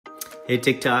Hey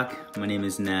TikTok, my name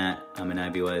is Nat. I'm an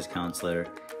IBWise counselor,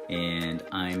 and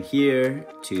I'm here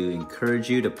to encourage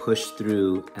you to push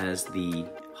through as the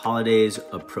holidays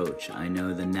approach. I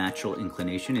know the natural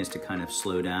inclination is to kind of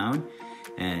slow down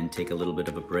and take a little bit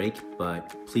of a break,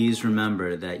 but please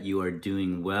remember that you are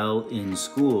doing well in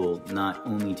school, not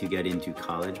only to get into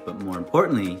college, but more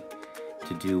importantly,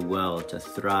 to do well, to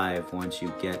thrive once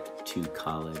you get to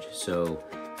college. So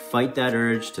fight that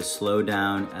urge to slow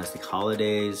down as the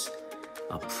holidays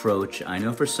approach. I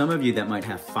know for some of you that might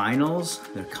have finals,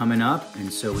 they're coming up,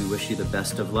 and so we wish you the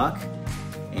best of luck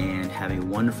and have a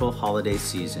wonderful holiday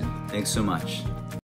season. Thanks so much.